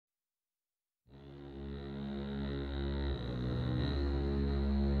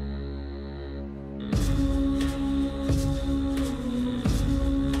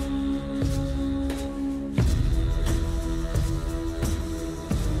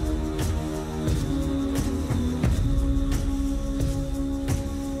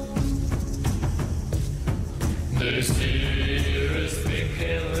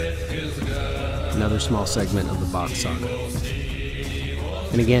small segment of the Bock Saga.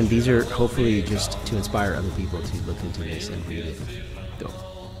 And again, these are hopefully just to inspire other people to look into this and read it.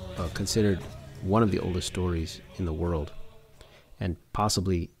 Considered one of the oldest stories in the world, and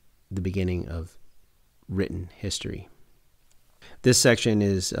possibly the beginning of written history. This section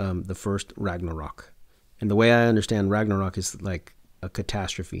is the first Ragnorok. And the way I understand Ragnorok is like a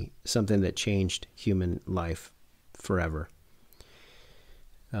catastrophe, something that changed human life forever.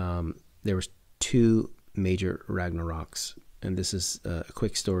 There was two major Ragnaroks, and this is a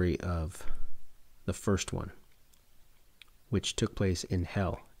quick story of the first one, which took place in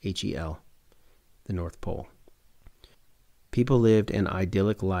Hell, H-E-L, the North Pole. People lived an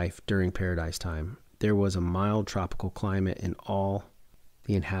idyllic life during paradise time. There was a mild tropical climate in all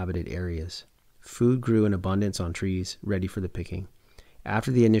the inhabited areas. Food grew in abundance on trees, ready for the picking.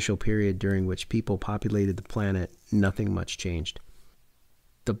 After the initial period during which people populated the planet, nothing much changed.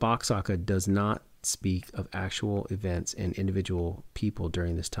 The Bock Saga does not speak of actual events and individual people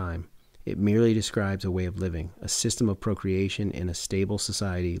during this time. It merely describes a way of living, a system of procreation in a stable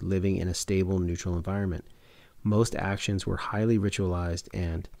society living in a stable, neutral environment. Most actions were highly ritualized,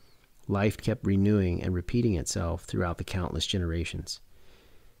 and life kept renewing and repeating itself throughout the countless generations.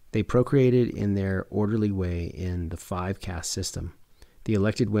 They procreated in their orderly way in the 5-caste system, the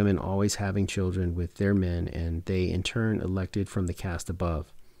elected women always having children with their men, and they in turn elected from the caste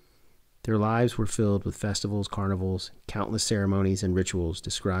above. Their lives were filled with festivals, carnivals, countless ceremonies, and rituals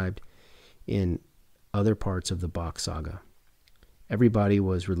described in other parts of the Bock Saga. Everybody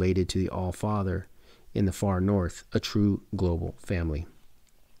was related to the All-Father in the far north, a true global family.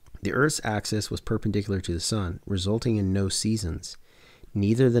 The Earth's axis was perpendicular to the sun, resulting in no seasons.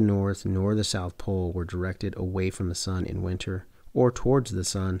 Neither the North nor the South Pole were directed away from the sun in winter or towards the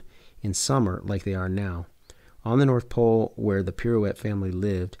sun in summer like they are now. On the North Pole, where the Pirouette family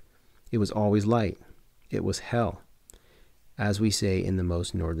lived, it was always light. It was hell, as we say in the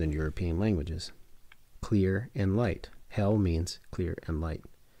most northern European languages. Clear and light. Hell means clear and light.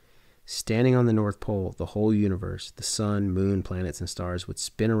 Standing on the North Pole, the whole universe, the sun, moon, planets, and stars would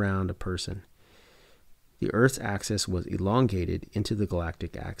spin around a person. The Earth's axis was elongated into the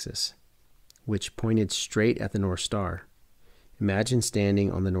galactic axis, which pointed straight at the North Star. Imagine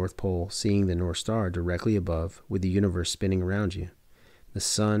standing on the North Pole, seeing the North Star directly above, with the universe spinning around you, the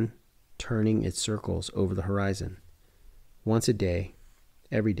sun turning its circles over the horizon, once a day,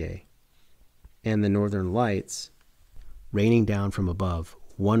 every day, and the northern lights raining down from above.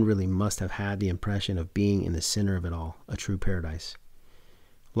 One really must have had the impression of being in the center of it all, a true paradise.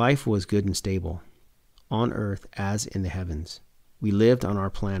 Life was good and stable, on earth as in the heavens. We lived on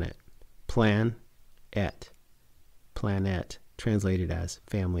our planet, planet, translated as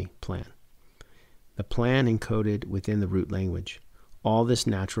family plan. The plan encoded within the root language. All this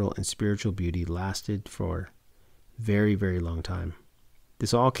natural and spiritual beauty lasted for very, very long time.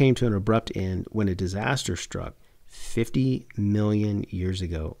 This all came to an abrupt end when a disaster struck 50 million years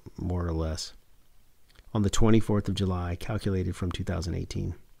ago, more or less, on the 24th of July, calculated from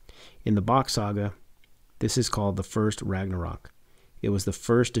 2018. In the Bock Saga, this is called the first Ragnarok. It was the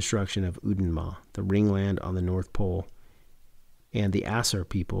first destruction of Udenma, the ringland on the North Pole, and the Asar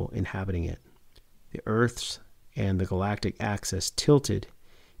people inhabiting it. The Earth's and the galactic axis tilted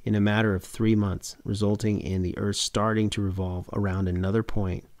in a matter of 3 months, resulting in the Earth starting to revolve around another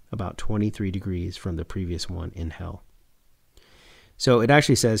point about 23 degrees from the previous one in Hell. So it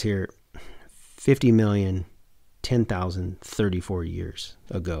actually says here 50,010,034 years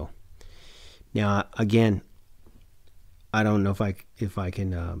ago. Now, again, I don't know if I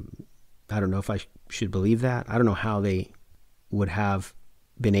should believe that. I don't know how they would have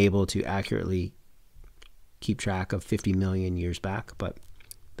been able to accurately keep track of 50 million years back, but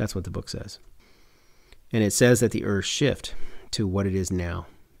that's what the book says. And it says that the Earth shift to what it is now,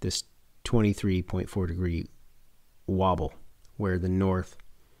 this 23.4 degree wobble, where the North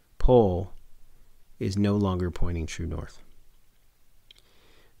Pole is no longer pointing true north.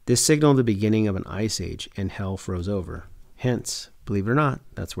 This signaled the beginning of an ice age, and hell froze over. Hence, believe it or not,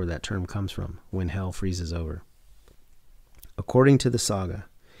 that's where that term comes from, when hell freezes over. According to the saga,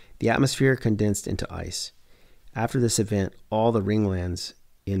 the atmosphere condensed into ice. After this event, all the ringlands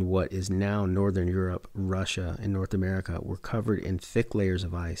in what is now Northern Europe, Russia, and North America were covered in thick layers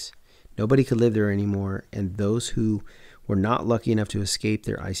of ice. Nobody could live there anymore, and those who were not lucky enough to escape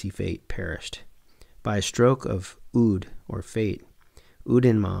their icy fate perished. By a stroke of Ud, or fate,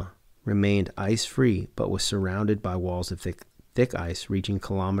 Udenma remained ice-free, but was surrounded by walls of thick ice reaching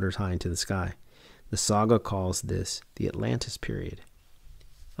kilometers high into the sky. The saga calls this the Atlantis period.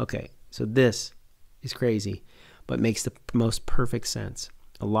 Okay, so this is crazy, but makes the most perfect sense.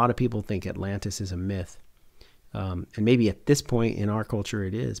 A lot of people think Atlantis is a myth. And maybe at this point in our culture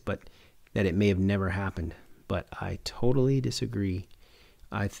it is, but that it may have never happened. But I totally disagree.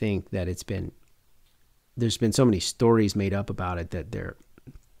 I think that there's been so many stories made up about it that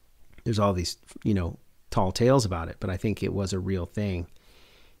there's all these, tall tales about it, but I think it was a real thing.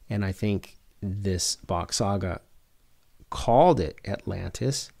 And I think this Bock Saga called it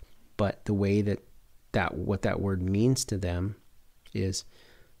Atlantis, but the way that what that word means to them is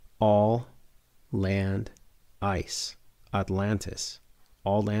all land ice. Atlantis,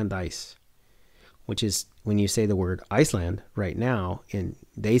 all land ice, which is when you say the word Iceland right now,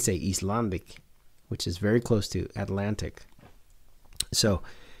 they say Icelandic, which is very close to Atlantic. So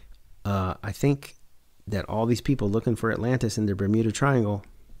I think that all these people looking for Atlantis in their Bermuda Triangle,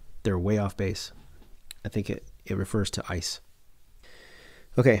 they're way off base. I think it refers to ice.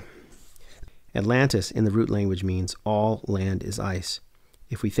 Okay. Atlantis in the root language means all land is ice.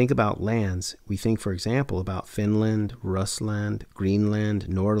 If we think about lands, we think, for example, about Finland, Rusland, Greenland,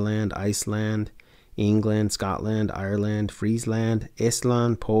 Norland, Iceland, England, Scotland, Ireland, Friesland,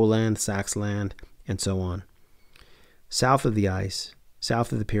 Estland, Poland, Saxland, and so on. South of the ice,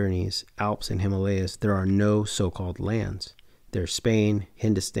 south of the Pyrenees, Alps, and Himalayas, there are no so-called lands. There's Spain,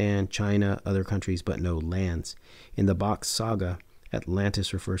 Hindustan, China, other countries, but no lands. In the Bock Saga,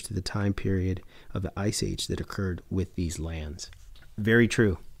 Atlantis refers to the time period of the Ice Age that occurred with these lands. Very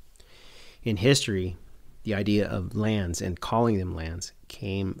true. In history, the idea of lands and calling them lands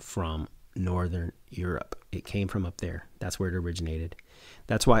came from Northern Europe. It came from up there. That's where it originated.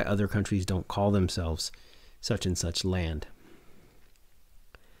 That's why other countries don't call themselves such and such land.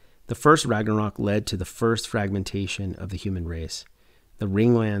 The first Ragnarok led to the first fragmentation of the human race. The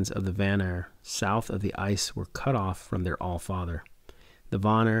ringlands of the Vanir, south of the ice, were cut off from their All-Father. The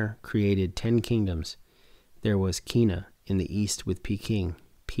Vanir created 10 kingdoms. There was Kina in the east with Peking,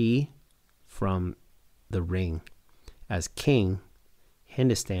 P from the ring as king,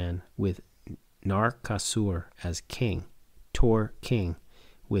 Hindustan with Narkasur as king, Tor king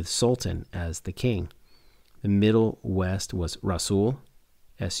with Sultan as the king. The Middle West was Rasul,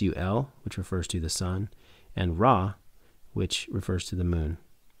 S-U-L, which refers to the sun, and Ra, which refers to the moon.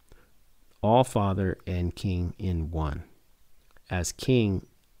 All father and king in one. As king,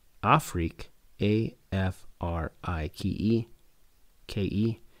 Afrik, A-F-R-I-K-E,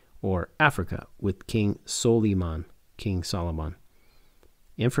 or Africa, with King Soliman, King Solomon.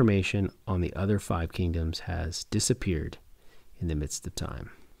 Information on the other 5 kingdoms has disappeared in the midst of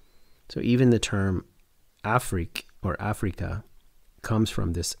time. So even the term Afrik or Africa comes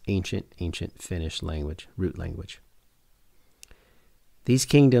from this ancient Finnish language, root language. These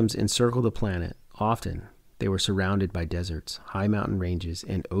kingdoms encircle the planet. Often they were surrounded by deserts, high mountain ranges,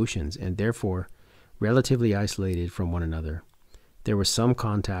 and oceans, and therefore relatively isolated from one another. There was some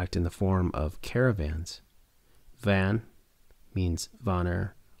contact in the form of caravans. Van means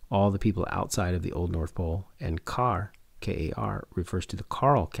Vanir, all the people outside of the Old North Pole, and Kar, K-A-R, refers to the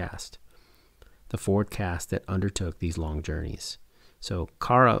Karl caste, the 4th caste that undertook these long journeys. So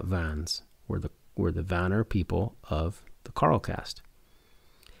caravans were the Vanir people of the Karl caste.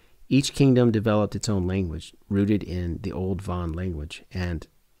 Each kingdom developed its own language, rooted in the Old Van language, and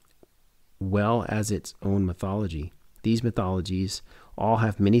well as its own mythology. These mythologies all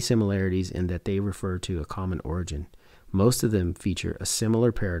have many similarities in that they refer to a common origin. Most of them feature a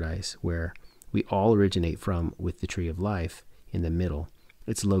similar paradise where we all originate from, with the tree of life in the middle.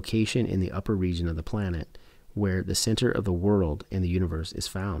 Its location in the upper region of the planet, where the center of the world and the universe is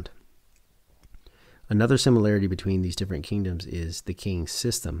found. Another similarity between these different kingdoms is the king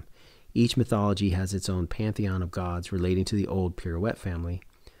system. Each mythology has its own pantheon of gods relating to the old Pirouette family,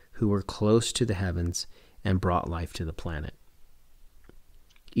 who were close to the heavens and brought life to the planet.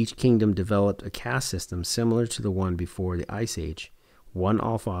 Each kingdom developed a caste system similar to the one before the Ice Age. One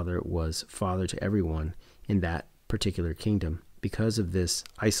All-Father was father to everyone in that particular kingdom. Because of this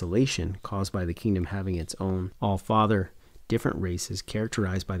isolation caused by the kingdom having its own All-Father, different races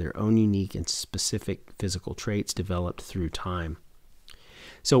characterized by their own unique and specific physical traits developed through time.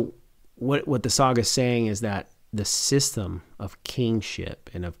 So what the saga is saying is that the system of kingship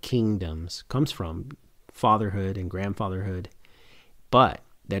and of kingdoms comes from fatherhood and grandfatherhood, but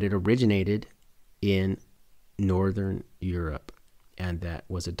that it originated in Northern Europe and that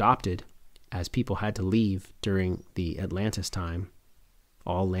was adopted as people had to leave during the Atlantis time,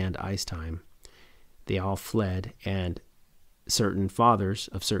 all land ice time. They all fled, and certain fathers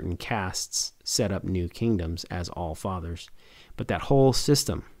of certain castes set up new kingdoms as all fathers. But that whole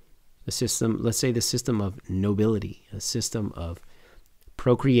system, let's say the system of nobility, a system of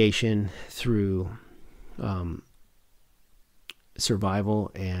procreation through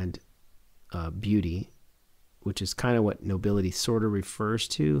survival and beauty, which is kind of what nobility sort of refers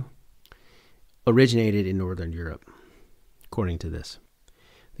to, originated in Northern Europe, according to this.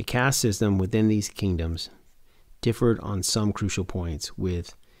 The caste system within these kingdoms differed on some crucial points,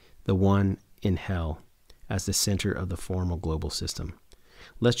 with the one in hell as the center of the formal global system.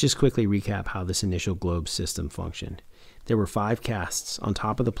 Let's just quickly recap how this initial globe system functioned. There were 5 castes. On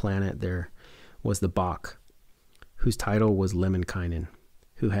top of the planet, there was the Bock, whose title was Lemminkainen,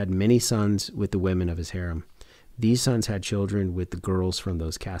 who had many sons with the women of his harem. These sons had children with the girls from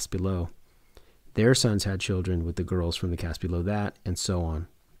those castes below. Their sons had children with the girls from the caste below that, and so on.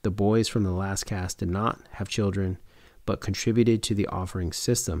 The boys from the last caste did not have children, but contributed to the offering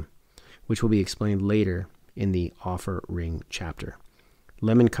system, which will be explained later in the offer ring chapter.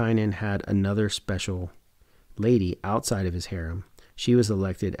 Lemminkainen had another special lady outside of his harem. She was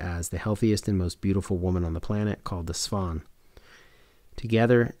elected as the healthiest and most beautiful woman on the planet, called the Svan.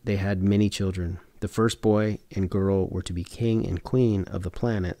 Together, they had many children. The first boy and girl were to be king and queen of the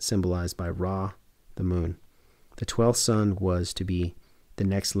planet, symbolized by Ra, the moon. The 12th son was to be the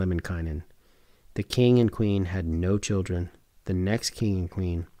next Lemminkainen. The king and queen had no children. The next king and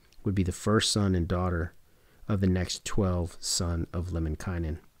queen would be the first son and daughter of the next 12th son of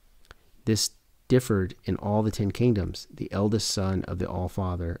Lemminkainen. This differed in all the 10 kingdoms. The eldest son of the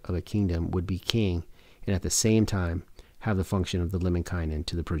Allfather of a kingdom would be king, and at the same time have the function of the Lemminkainen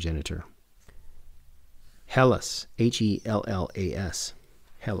to the progenitor. Hellas, Hellas,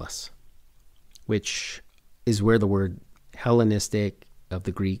 Hellas, which is where the word Hellenistic of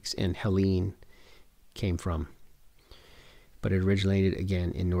the Greeks and Hellene came from, but it originated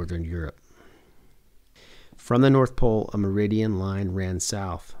again in Northern Europe. From the North Pole, a meridian line ran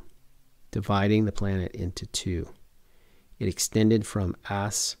south, dividing the planet into 2. It extended from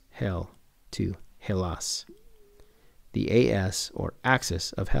Hel to Hellas, the AS or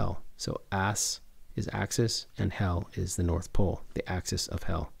axis of Hell. So As is axis and Hel is the North Pole, the axis of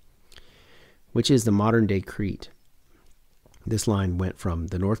Hell, which is the modern day Crete. This line went from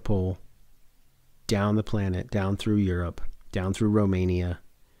the North Pole down the planet, down through Europe, down through Romania,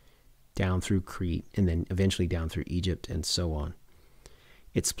 down through Crete, and then eventually down through Egypt, and so on.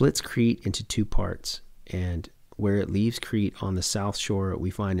 It splits Crete into 2 parts, and where it leaves Crete on the south shore, we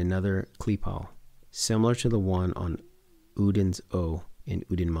find another Klipal, similar to the one on Udin's O in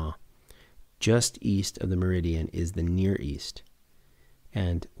Udinma. Just east of the meridian is the Near East,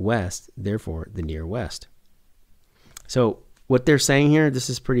 and west, therefore, the Near West. So what they're saying here, this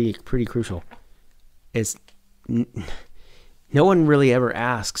is pretty crucial, is no one really ever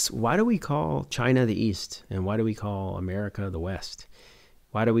asks, why do we call China the East? And why do we call America the West?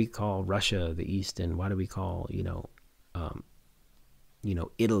 Why do we call Russia the East? And why do we call,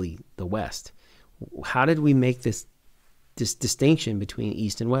 Italy the West? How did we make this distinction between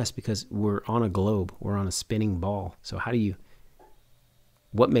East and West? Because we're on a globe, we're on a spinning ball. So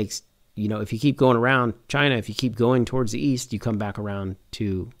what makes, if you keep going around China, if you keep going towards the East, you come back around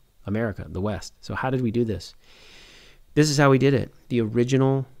to America, the West. So how did we do this? This is how we did it. The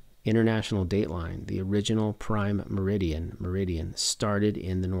original international dateline, the original prime meridian started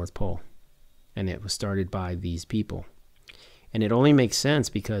in the North Pole, and it was started by these people. And it only makes sense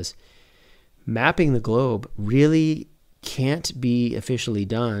because mapping the globe really can't be officially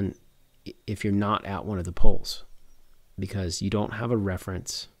done if you're not at one of the poles, because you don't have a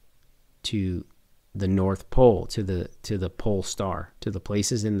reference to the North Pole, to the pole star, to the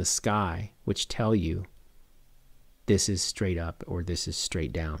places in the sky which tell you this is straight up or this is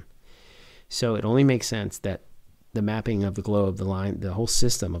straight down. So it only makes sense that the mapping of the globe, the whole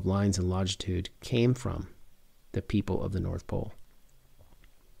system of lines and longitude came from the people of the North Pole.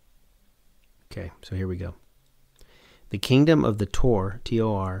 Okay, so here we go. The kingdom of the Tor,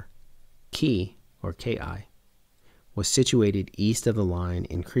 Tor, Ki, or Ki, was situated east of the line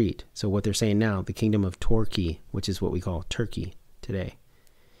in Crete. So what they're saying now, the kingdom of Torki, which is what we call Turkey today.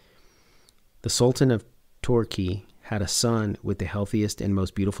 The Sultan of Torki had a son with the healthiest and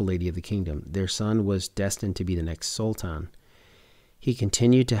most beautiful lady of the kingdom. Their son was destined to be the next sultan. He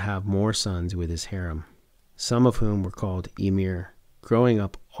continued to have more sons with his harem, some of whom were called Emir, growing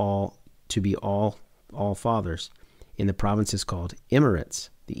up to be all fathers in the provinces called Emirates.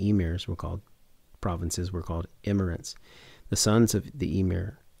 The Emirs were called provinces were called Emirates. The sons of the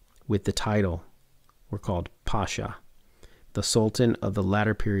Emir with the title were called Pasha. The Sultan of the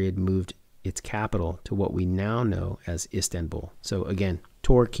latter period moved its capital to what we now know as Istanbul. So again,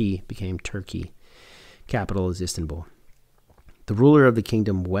 Torki became Turkey. Capital is Istanbul. The ruler of the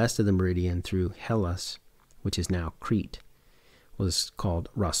kingdom west of the meridian through Hellas, which is now Crete, was called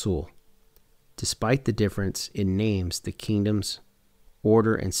Rasul. Despite the difference in names, the kingdoms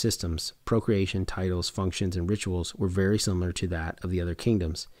order and systems, procreation, titles, functions, and rituals were very similar to that of the other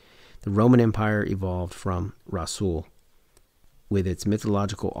kingdoms. The Roman Empire evolved from Rasul, with its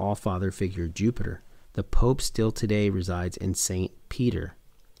mythological all-father figure Jupiter. The Pope still today resides in St. Peter's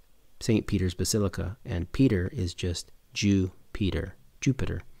Basilica, and Peter is just Jupiter.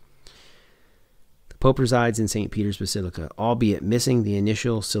 The Pope resides in St. Peter's Basilica, albeit missing the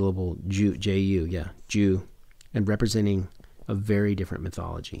initial syllable Ju, Jew, and representing a very different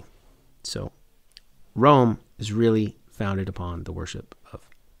mythology. So, Rome is really founded upon the worship of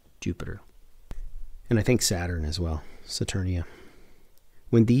Jupiter. And I think Saturn as well, Saturnia.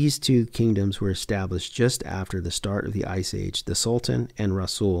 When these two kingdoms were established just after the start of the Ice Age, the Sultan and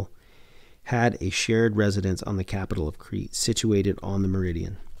Rasul had a shared residence on the capital of Crete, situated on the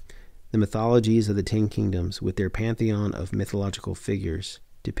meridian. The mythologies of the 10 kingdoms, with their pantheon of mythological figures,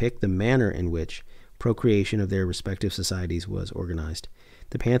 depict the manner in which procreation of their respective societies was organized.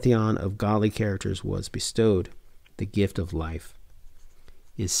 The pantheon of godly characters was bestowed. The gift of life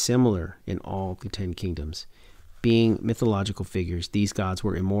is similar in all the 10 kingdoms. Being mythological figures, these gods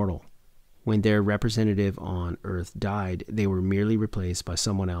were immortal. When their representative on earth died, they were merely replaced by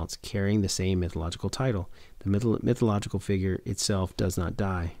someone else carrying the same mythological title. The mythological figure itself does not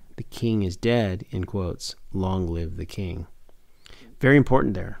die. The king is dead, in quotes. Long live the king. Very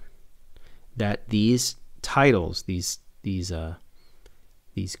important there, that these titles, these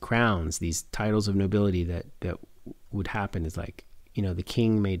crowns, these titles of nobility that would happen is like, the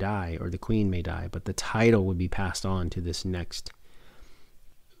king may die or the queen may die, but the title would be passed on to this next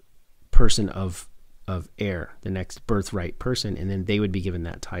person of heir, the next birthright person, and then they would be given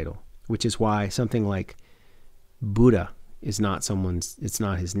that title, which is why something like Buddha is not it's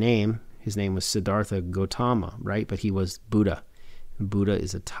not his name. His name was Siddhartha Gautama, right? But he was Buddha. Buddha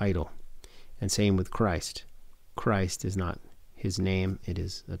is a title. And same with Christ. Christ is not his name, it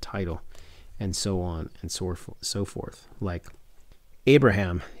is a title, and so on and so forth. Like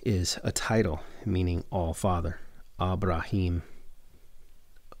Abraham is a title, meaning all father. Abraham,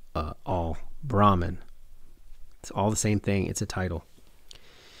 all Brahman. It's all the same thing. It's a title.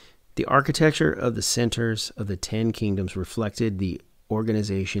 The architecture of the centers of the 10 kingdoms reflected the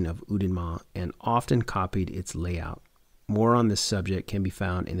organization of Udinma and often copied its layout. More on this subject can be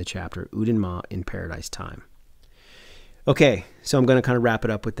found in the chapter Udinma in Paradise Time. Okay, so I'm going to kind of wrap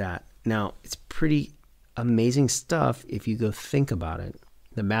it up with that. Now, it's pretty amazing stuff if you go think about it.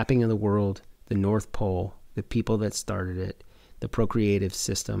 The mapping of the world, the North Pole, the people that started it, the procreative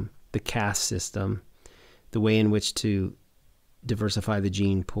system, the caste system, the way in which to diversify the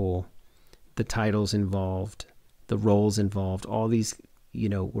gene pool, the titles involved, the roles involved, all these,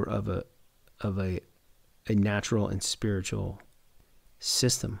 were of a natural and spiritual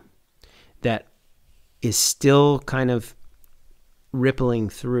system that is still kind of rippling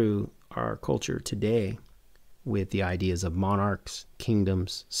through our culture today with the ideas of monarchs,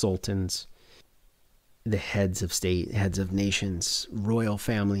 kingdoms, sultans, the heads of state, heads of nations, royal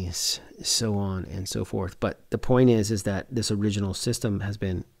families, so on and so forth. But the point is that this original system has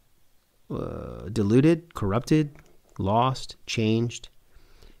been diluted, corrupted, lost, changed,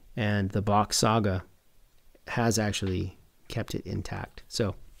 and the Bock Saga has actually kept it intact.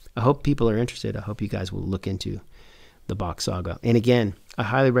 So I hope people are interested. I hope you guys will look into the Bock Saga. And again, I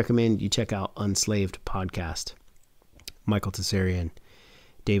highly recommend you check out Unslaved Podcast. Michael Tessarian,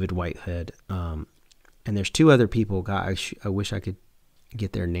 David Whitehead, and there's 2 other people. God, I wish I could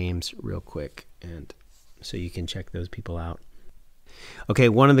get their names real quick, and so you can check those people out. Okay,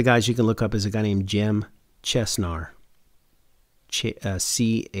 one of the guys you can look up is a guy named Jim Chesner,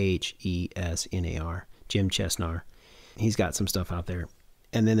 Chesnar, Jim Chesner. He's got some stuff out there.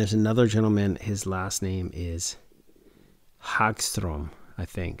 And then there's another gentleman, his last name is Hagström, I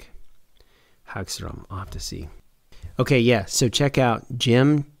think. Hagström, I'll have to see. Okay, yeah, so check out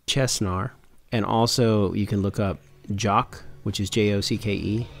Jim Chesner, and also you can look up Jock, which is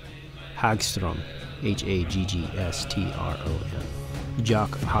Jokke, Hagström, Haggstron, Jock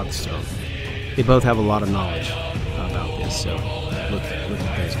Hagström. They both have a lot of knowledge about this, so look at those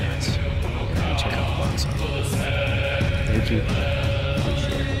guys and check out the Bock Saga. Thank you.